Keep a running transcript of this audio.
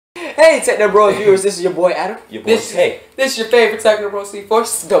Hey, Techno Bros viewers, this is your boy Adam. Your boy Hey. This is your favorite Techno Bros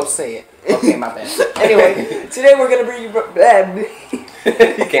C4. Don't say it. Okay, my bad. Anyway, today we're gonna bring you.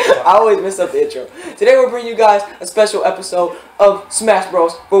 I always mess up the intro. Today we're bringing you guys a special episode of Smash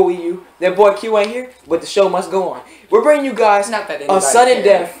Bros for Wii U. Their boy Q ain't here, but the show must go on. We're bringing you guys a sudden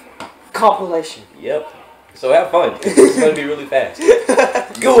death compilation. Yep. So have fun. It's gonna be really fast.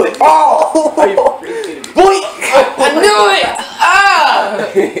 Good. Oh! Are you really kidding me? Boy! I knew it!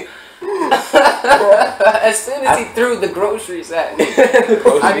 Ah! As soon as he threw the groceries at me,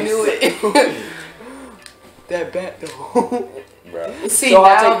 I knew it. That bat though. Bro. See, so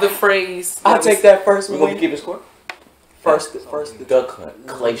now the phrase. I'll take that first one. We're gonna keep it score? First the Duck Hunt.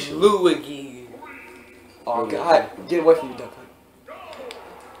 Compilation. Louis. Oh God, get away from me, Duck Hunt.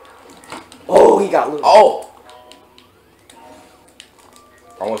 Oh, he got Louis. Oh!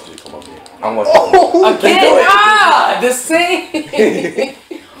 I want you to come up here. I want you to again? Ah! The same!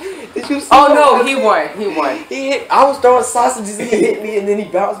 Did you see oh no, he won. He won. He hit. I was throwing sausages and he hit me and then he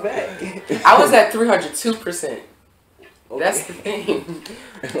bounced back. I was at 302%. Okay. That's the thing.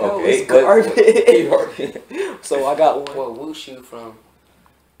 Okay, garbage. So I got one. Well, Wushu from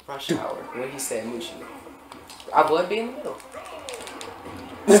Rush Hour, when he said Mushu. I would be in the middle.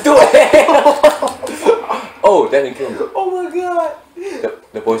 Let's do it! Oh, that didn't kill me. Oh my God.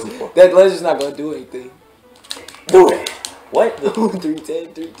 The voice is for. That legend's not gonna do anything. Do it. What?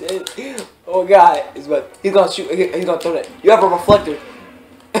 310, 310. Oh God. He's gonna shoot. He's gonna throw that. You have a reflector.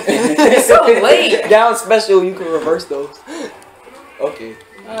 It's so late. Down special, you can reverse those. Okay.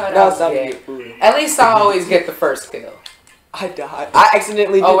 Now it's time to get food. At least I always get the first kill. I died. I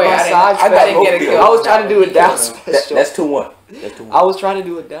accidentally did my side special. I didn't get a kill. I was trying to do a down special. That's 2-1. That's 2-1. I was trying to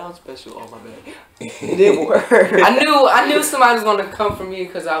do a down special. Oh my bad. It didn't work. I knew somebody was gonna come for me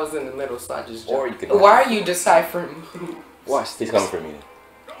because I was in the middle, so I just jumped. Or you could. Why are you deciphering? Watch this. He's coming for me.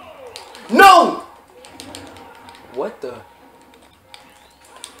 No. What the?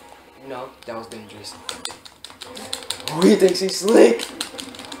 No, that was dangerous. Oh, he thinks he's slick.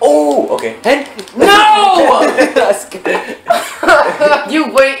 Oh, okay. And no!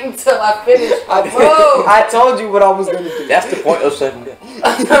 You wait until I finish. I told you what I was gonna do. That's the point of sudden death.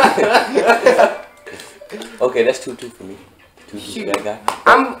 Okay, that's 2-2 for me. 2-2 for that guy.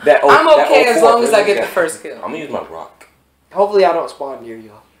 I'm okay as long as I get the first kill. I'm gonna use my rock. Hopefully I don't spawn near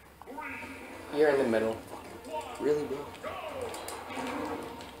y'all. You're in the middle. Really, bro?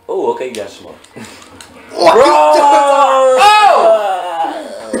 Oh, okay, you got smart.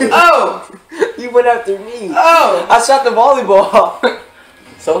 Oh! You went after me. Oh! I shot the volleyball.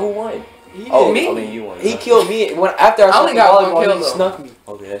 So who won? He did. Oh, Me? I mean you won. He killed me. After I shot the volleyball, he snuck me.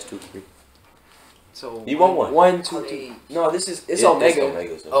 Okay, that's 2-3. So you won one. 1, 2, 3. No, it's Omega.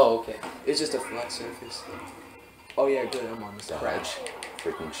 Omega. Oh, okay. It's just a flat surface. Oh yeah, good. I'm on the side. Crouch.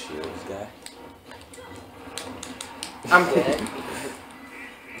 Freaking shields guy. I'm dead.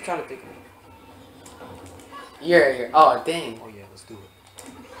 I'm trying to think of it. You're here. Oh, dang. Oh yeah, let's do it.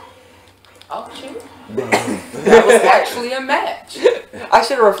 Oh, shoot. That was actually a match. I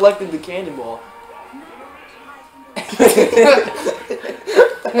should have reflected the cannonball.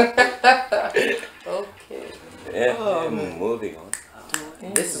 Okay. Yeah, moving on.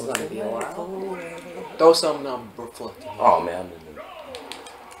 This is gonna be a while. Throw something I'm reflecting. Oh man, I'm in the...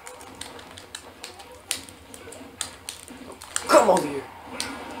 Come over here.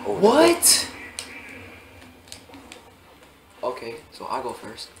 Oh, What? Okay, so I go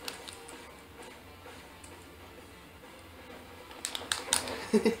first.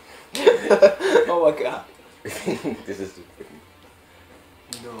 Oh my God. This is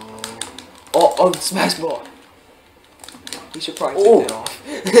No. Oh, smash ball. We should probably take that off.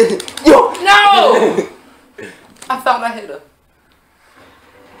 Yo! No! I thought I hit her.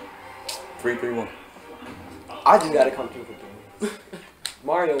 3-3-1. I just gotta come through with them.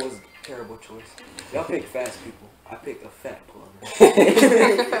 Mario was a terrible choice. Y'all pick fast people. I picked a fat plumber.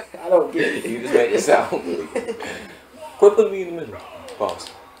 I don't get it. You just made it sound. Quit putting me in the middle. Pause.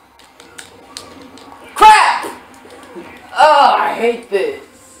 Crap! Oh, I hate this.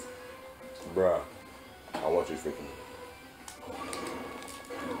 Bruh. I want you freaking.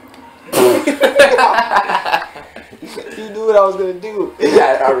 You knew what I was gonna do.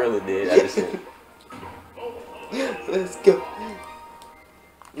 I really did. I just said. Let's go.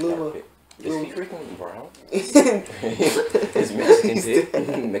 Luma. Is he freaking brown? Is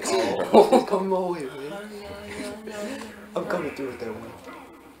Mexican Mexican brown. Come on here, man. I'm coming through with that one.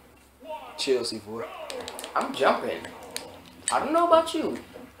 Chill, C4. I'm jumping. I don't know about you.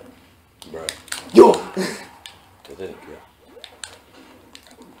 Bruh. Yo! That didn't kill.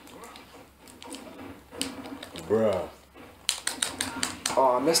 Bruh.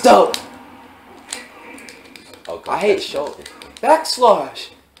 Oh, I messed up. Okay. I hate shoulder.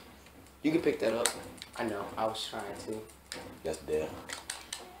 Backslash. You can pick that up. I know. I was trying to. That's dead.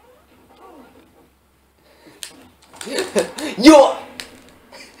 Yo.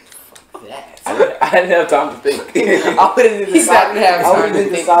 That. I didn't have time to think. I would have did the side. I would have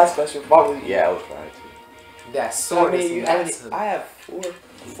did the side special probably. Yeah, I was trying to. That sword is massive. I have 4.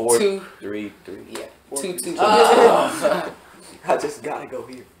 4, 2, 3, 3. Yeah. 4, 2, 2. I just gotta go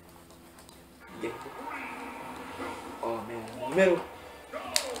here. Yeah. Oh man, middle.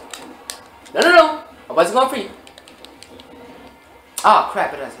 No. I wasn't going for you. Oh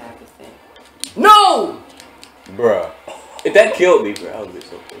crap! It doesn't have this thing. No! Bruh. If that killed me, bro, I would be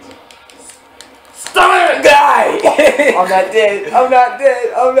so pissed. Stop it! Die! I'm not dead. I'm not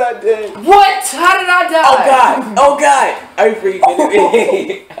dead. I'm not dead. What? How did I die? Oh god! Oh god! Are you freaking kidding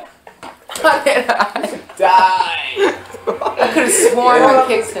me? How did I die? I could have sworn I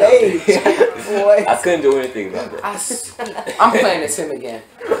kicked him. Boy. I couldn't do anything about that. I'm playing as him again.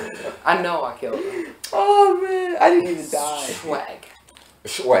 I know I killed him. Oh man, I didn't even die. Swag.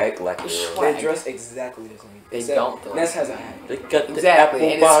 Swag like a Swag. They dress exactly the same. They Except don't though. Ness has a hat. They got the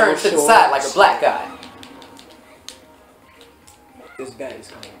Exactly, and it's turned to the side like a black guy. This bat is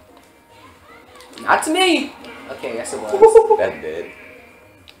coming. Not to me. Okay, yes it was. That's dead.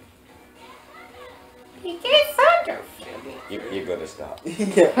 He gets thunder. You're gonna stop.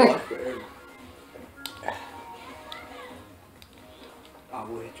 Yeah. I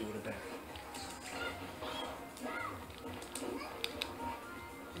will hit you with a bat.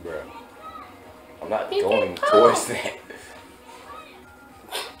 Bruh. I'm not going towards that.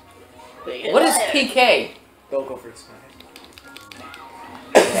 What is PK? Don't go for the smash.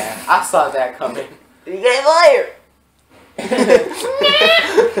 Yeah, I saw that coming. You get liar.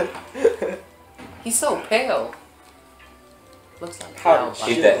 He's so pale. Looks like How hell.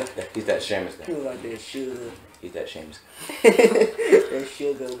 He's that Seamus guy. You look like that sugar. He's that Seamus guy. That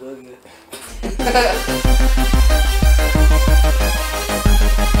sugar booger.